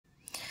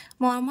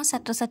মৰমৰ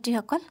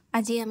ছাত্ৰ-ছাত্ৰীসকল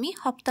আজি আমি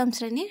সপ্তম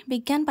শ্ৰেণীৰ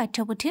বিজ্ঞান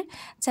পাঠ্যপুথিৰ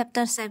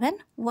চেপ্টাৰ 7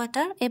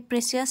 ওয়াটাৰ এ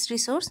প্ৰেচিয়াছ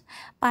ৰিসোৰ্স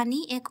পানী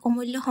এক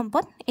অমূল্য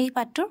সম্পদ এই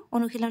পাঠৰ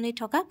অনুশীলনী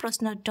থকা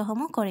প্ৰশ্ন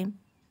উত্তৰসমূহ কৰিম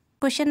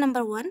Question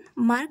number 1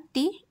 mark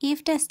T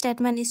if the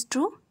statement is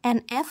true and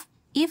F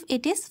if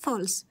it is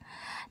false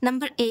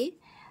Number A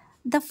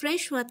the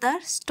fresh water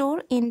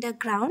stored in the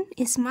ground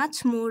is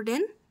much more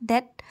than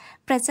that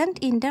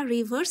present in the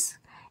rivers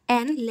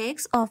and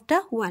lakes of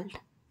the world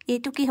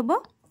এটো কি হ'ব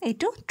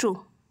এটো true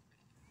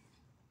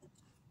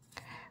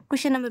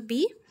Question number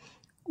B.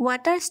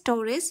 Water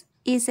storage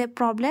is a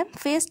problem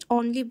faced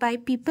only by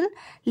people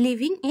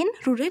living in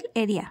rural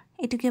area.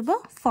 It is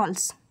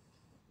false.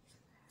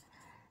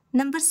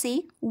 Number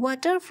C.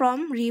 Water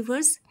from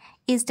rivers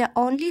is the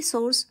only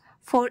source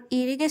for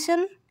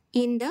irrigation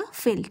in the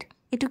field.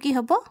 It is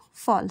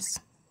false.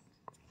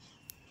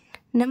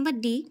 Number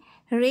D.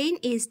 Rain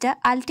is the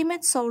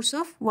ultimate source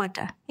of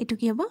water. It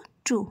is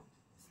true.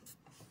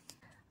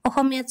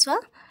 অসমীয়াত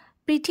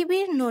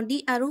পৃথিৱীৰ নদী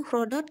আৰু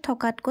হ্ৰদত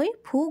থকাতকৈ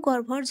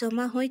ভূগৰ্ভৰ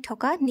জমা হৈ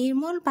থকা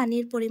নিৰ্মল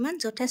পানীৰ পৰিমাণ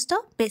যথেষ্ট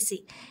বেছি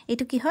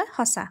এটো কি হয়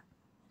হসা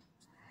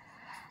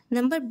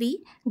নম্বৰ বি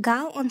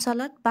গাঁও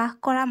অঞ্চলত বাস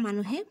কৰা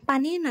মানুহে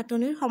পানীৰ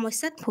নাটনিৰ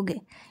সমস্যাত ভোগে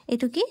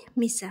এটো কি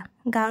মিছা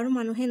গাঁৱৰ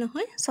মানুহে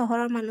নহয়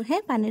চহৰৰ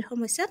মানুহে পানীৰ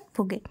সমস্যাত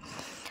ভোগে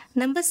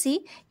নম্বৰ সি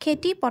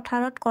খেতি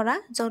পথাৰত কৰা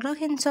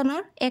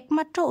জলসিঞ্চনৰ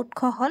একমাত্ৰ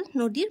উৎস হল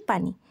নদীৰ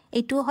পানী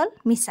এটো হল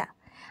মিছা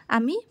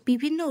আমি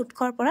বিভিন্ন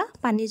উৎসৰ পৰা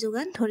পানী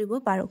যোগান ধৰিব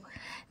পাৰো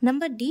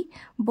নম্বৰ ডি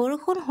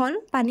বৰষুণ হল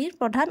পানীৰ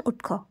প্ৰধান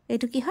উৎস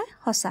এটো কি হয়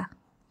হসা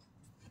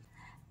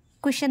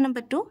Question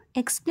number 2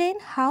 explain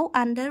how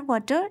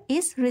underwater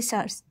is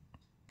researched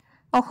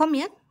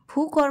অসমীয়াত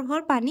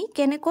ভূগৰ্ভৰ পানী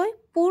কেনেকৈ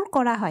পুৰ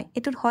কৰা হয়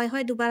এটো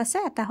হয় দুবাৰ আছে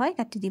এটা হয়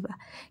কাটি দিবা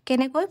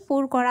কেনেকৈ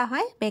পুৰ কৰা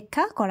হয়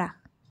ব্যাখ্যা কৰা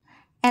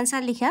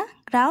Answer লিখা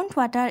ground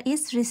water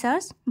is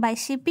researched by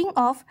shipping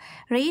of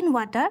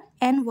rainwater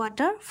and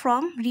water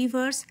from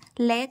rivers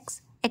lakes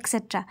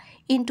etc.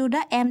 into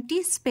the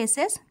empty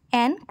spaces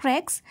and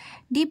cracks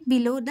deep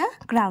below the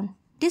ground.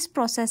 This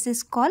process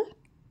is called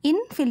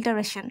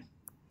infiltration.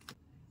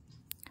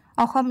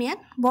 অসমীয়াত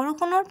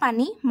বৰষুণৰ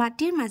পানী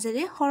মাটিৰ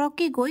মাজেৰে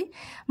হৰকি গৈ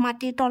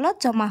মাটিৰ তলত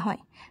জমা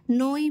হয়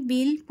নৈ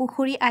বিল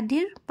পুখুৰী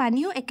আদিৰ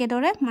পানীও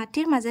একেদৰে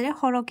মাটিৰ মাজেৰে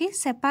হৰকি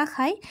চেপা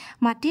খাই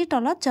মাটিৰ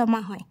তলত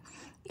জমা হয়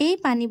এই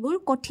পানীবোৰ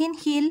কঠিন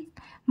শিল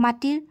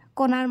মাটিৰ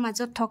কোণাৰ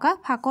মাজত থকা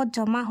ফাকত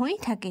জমা হৈ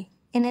থাকে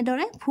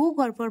এনেদৰে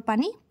ভূগৰ্ভৰ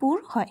পানী পুৰ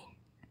হয়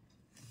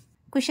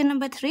Question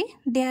number 3.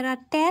 There are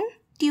 10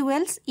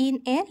 tubewells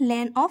in a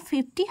land of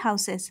 50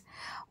 houses.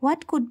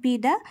 What could be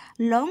the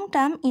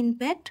long-term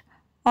impact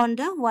on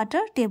the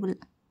water table?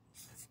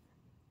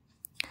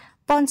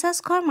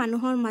 50 ঘৰ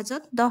মানুহৰ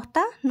মাজত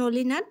 10টা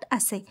নলীনাদ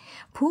আছে।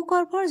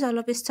 ভূগৰ্ভৰ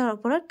জলপৃষ্ঠৰ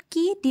ওপৰত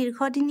কি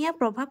দীৰ্ঘদিনীয়া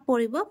প্ৰভাৱ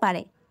পৰিব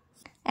পাৰে?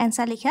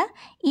 Answer লিখা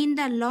In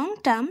the long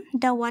term,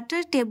 the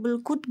water table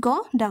could go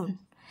down.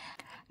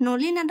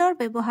 নলীনাদৰ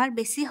ব্যৱহাৰ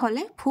বেছি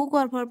হলে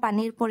ভূগৰ্ভৰ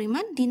পানীৰ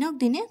পৰিমাণ দিনক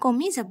দিনে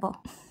কমি যাব।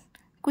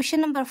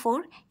 Question number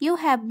 4. You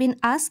have been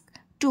asked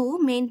to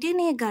maintain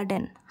a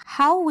garden.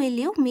 How will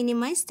you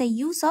minimize the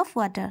use of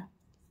water?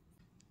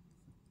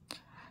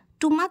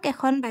 তোমাক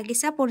এখন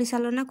বাগিচা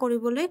পৰিচালনা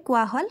কৰিবলৈ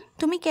কোৱা হল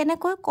তুমি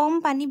কেনেকৈ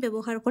কম পানী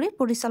ব্যৱহাৰ কৰি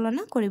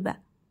পৰিচালনা কৰিবা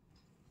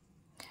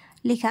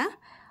লিখা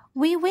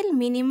We will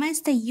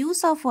minimize the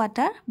use of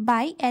water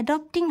by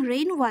adopting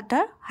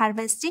rainwater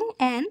harvesting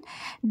and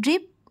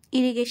drip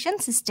irrigation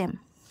system.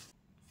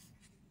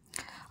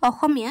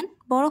 অসমীয়াত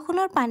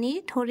বৰষুণৰ পানী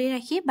ধৰি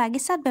ৰাখি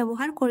বাগিচাত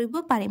ব্যৱহাৰ কৰিব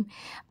পাৰিম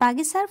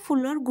বাগিচাৰ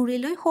ফুলৰ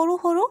গুৰিলৈ সৰু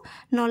সৰু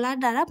নলাৰ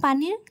দ্বাৰা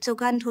পানীৰ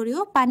যোগান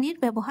ধৰিও পানীৰ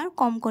ব্যৱহাৰ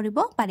কম কৰিব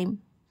পাৰিম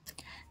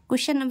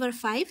Question number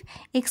 5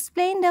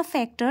 Explain the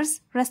factors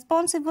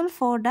responsible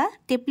for the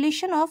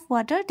depletion of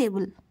water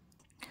table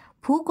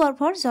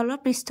ভূগৰ্ভৰ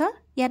জলপৃষ্ঠ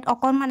ইয়াত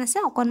অকণমান আছে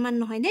অকণমান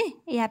নহয় নে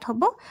ইয়াত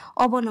হ'ব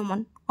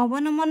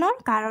অৱনমনৰ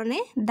কাৰণে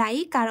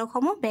দায়ী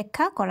কাৰকসমূহ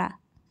ব্যাখ্যা কৰা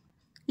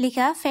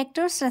লিখা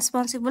factors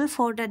responsible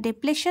for the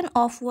depletion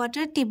of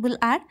water table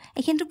are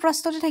এখিনটো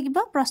প্ৰশ্নতে থাকিব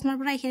প্ৰশ্নৰ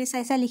পৰা এখিনি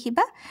চাইছা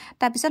লিখিবা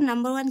তাৰ পিছত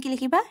নম্বৰ 1 কি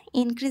লিখিবা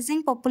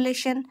increasing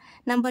population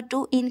number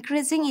 2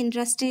 increasing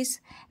industries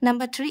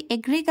number 3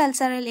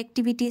 agricultural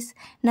activities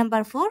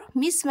number 4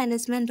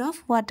 mismanagement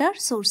of water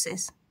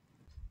sources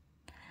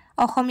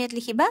অসমীয়াত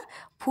লিখিবা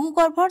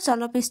ভূগৰ্ভৰ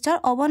জলপৃষ্ঠৰ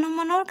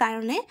অৱনমনৰ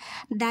কাৰণে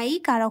দায়ী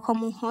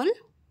কাৰকসমূহ হল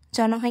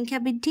জনসংখ্যা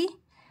বৃদ্ধি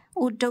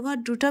উদ্যোগৰ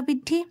দ্ৰুত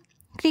বৃদ্ধি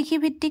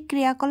কৃষিভিত্তিক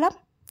ক্ৰিয়াকলাপ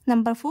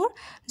Number 4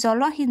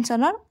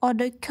 জলসিঞ্চনৰ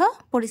অদক্ষ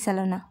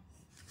পৰিচালনা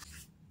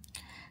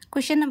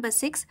Question number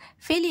 6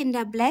 fill in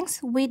the blanks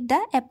with the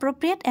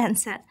appropriate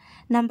answer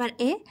Number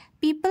A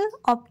people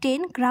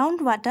obtain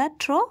groundwater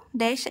through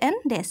dash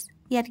and dash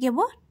ইয়াত কি হ'ব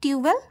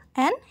tubewell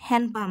and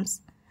hand pumps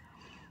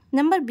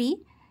Number B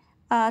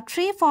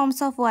three forms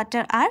of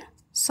water are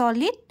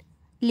solid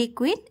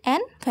liquid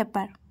and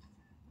vapor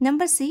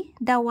Number C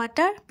the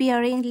water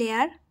bearing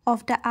layer of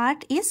the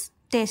earth is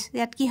dash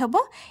ইয়াত কি হ'ব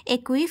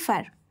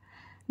aquifer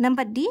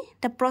Number D,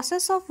 the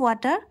process of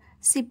water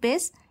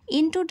seepage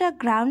into the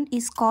ground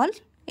is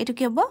called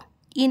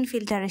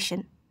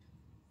infiltration.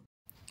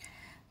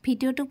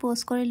 ভিডিওটো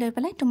post কৰি লৈ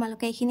পেলাই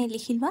তোমালোকে এইখিনি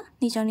লিখিবা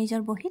নিজৰ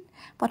নিজৰ বহীত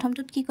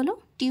প্ৰথমটোত কি ক'লো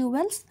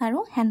টিউবৱেলছ আৰু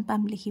হেণ্ড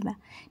পাম্প লিখিবা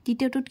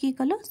দ্বিতীয়টোত কি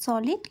ক'লো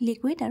সলিড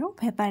লিকুইড আৰু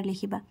ভেপাৰ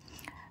লিখিবা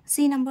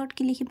সি নম্বৰত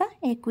কি লিখিবা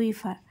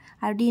একুইফাৰ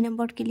আৰু ডি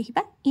নম্বৰত কি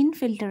লিখিবা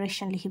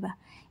ইনফিল্ট্ৰেশ্যন লিখিবা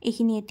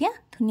এইখিনি এতিয়া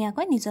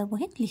ধুনীয়াকৈ নিজৰ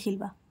বহীত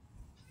লিখিবা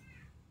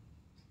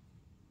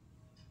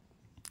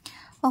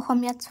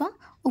অসমীয়াত চোৱা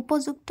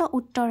উপযুক্ত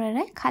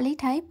উত্তৰেৰে খালি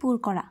ঠাই পূৰ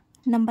কৰা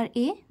নম্বৰ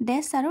এ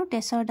ডেছ আৰু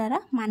ডেছৰ দ্বাৰা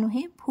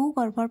মানুহে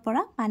ভূগৰ্ভৰ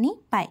পৰা পানী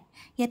পায়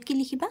ইয়াত কি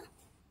লিখিবা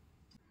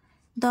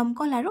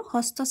দমকল আৰু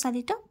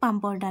হস্তচালিত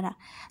পাম্পৰ দ্বাৰা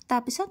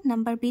তাৰপিছত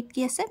নম্বৰ বিত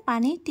কি আছে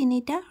পানীৰ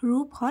তিনিটা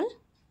ৰূপ হ'ল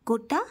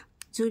গোটা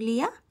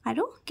জুলীয়া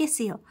আৰু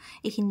কেঁচিয়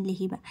এইখিনি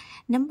লিখিবা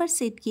নম্বৰ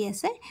চিত কি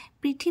আছে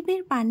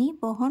পৃথিৱীৰ পানী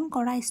বহন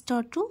কৰা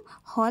স্তৰটো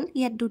হ'ল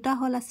ইয়াত দুটা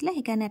হ'ল আছিলে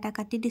সেইকাৰণে এটা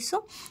কাটি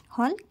দিছোঁ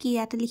হ'ল কি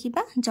ইয়াত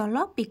লিখিবা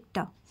জলপিক্ত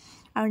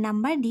আৰু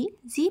নম্বৰ ডি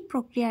যি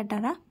প্ৰক্ৰিয়াৰ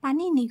দ্বাৰা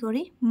পানী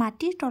নিগৰি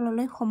মাটিৰ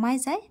তললৈ সোমাই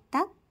যায়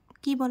তাক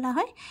কি বলা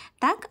হয়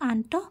তাক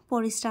আন্তঃ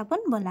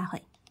পৰিস্ৰাৱন বলা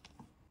হয়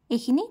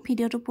এইখিনি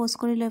ভিডিওটো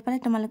প'ষ্ট কৰি লৈ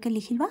পেলাই তোমালোকে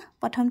লিখিবা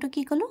প্ৰথমটো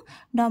কি ক'লো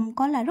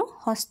দমকল আৰু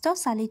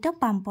হস্তচালিত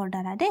পাম্পৰ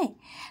দ্বাৰা দেই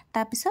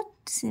তাৰপিছত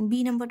বি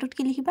নম্বৰটোত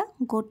কি লিখিবা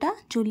গোটা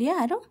জুলীয়া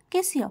আৰু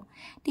কেঁচিয়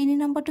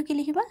 3 নম্বৰটো কি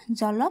লিখিবা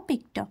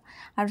জলপিক্ত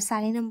আৰু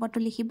 4 নম্বৰটো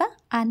লিখিবা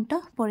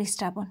আন্তঃ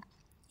পৰিস্ৰাৱন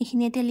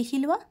এইখিনি এতিয়া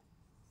লিখি লোৱা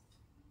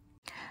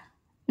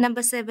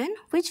Number 7,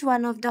 which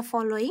one of the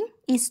following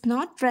is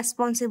not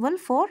responsible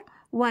for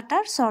water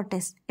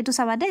shortage? Etu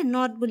sabade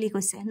not buli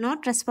koise.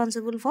 Not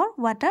responsible for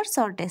water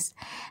shortage.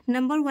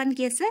 Number 1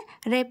 ki ase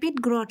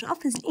rapid growth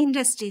of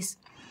industries.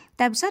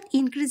 Tabisot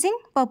increasing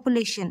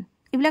population.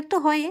 Iblak to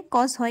hoye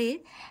cause hoye.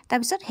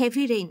 Tabisot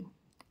heavy rain.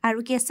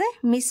 Aru ki ase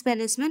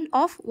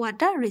mismanagement of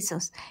water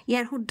resource.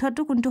 Yar huddho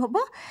tu kuntu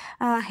hobo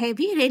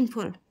heavy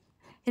rainfall.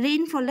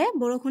 Rainfall e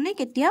borokhune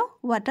ketiao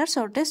water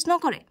shortage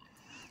no kore.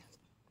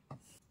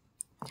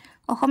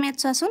 অসমীয়াত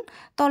চোৱাচোন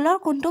তলৰ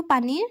কোনটো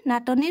পানীৰ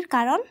নাটনিৰ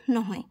কাৰণ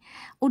নহয়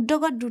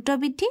উদ্যোগত দ্ৰুত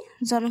বৃদ্ধি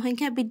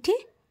জনসংখ্যা বৃদ্ধি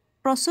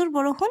প্ৰচুৰ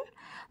বৰষুণ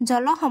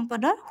জল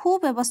সম্পদৰ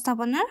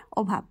সুব্যৱস্থাপনাৰ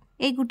অভাৱ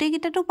এই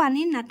গুটেকিটাটো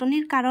পানীৰ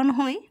নাটনিৰ কাৰণ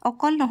হয়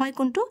অকল নহয়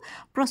কোনটো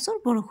প্ৰচুৰ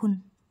বৰষুণ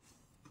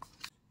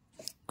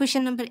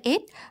Question number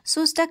 8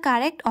 choose the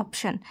correct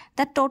option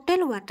the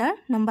total water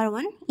number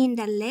 1 in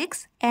the lakes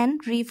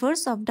and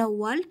rivers of the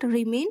world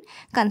remain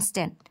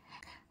constant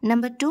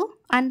number 2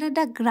 under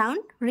the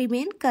ground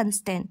remain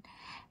constant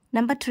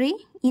Number 3,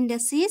 in the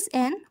seas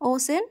and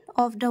ocean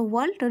of the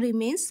world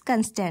remains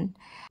constant.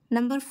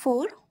 Number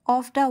 4,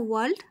 of the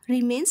world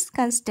remains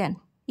constant.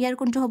 Here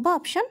kuntu hobo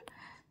option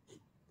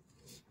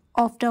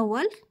of the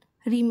world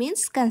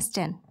remains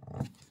constant.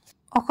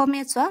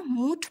 অসমীয়া চোৱা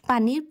মুঠ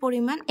পানীৰ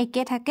পৰিমাণ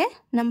একে থাকে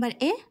number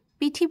এ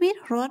পৃথিৱীৰ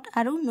হ্ৰদ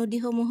আৰু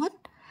নদীসমূহত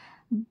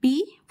B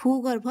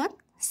ভূগৰ্ভত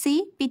সি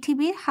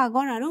পৃথিৱীৰ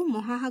সাগৰ আৰু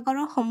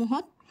মহাসাগৰৰ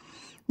সমূহত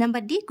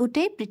নম্বৰ ডি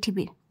গোটেই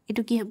পৃথিৱীৰ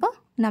এটো কি হ'ব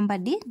নম্বৰ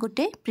ডি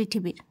গোটেই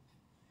পৃথিৱীৰ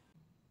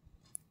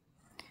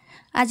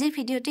আজিৰ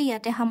ভিডিওটি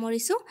ইয়াতে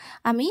সামৰিছো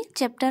আমি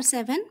চ্যাপ্টাৰ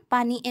 7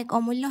 পানী এক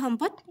অমূল্য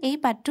সম্পদ এই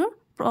পাঠটোৰ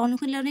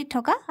অনুশীলনীত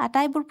থকা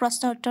আটাইবোৰ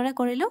প্ৰশ্ন উত্তৰে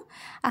কৰিলো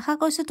আশা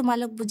কৰিছো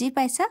তোমালোক বুজি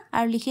পাইছা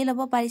আৰু লিখি ল'ব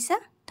পাৰিছা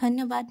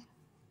ধন্যবাদ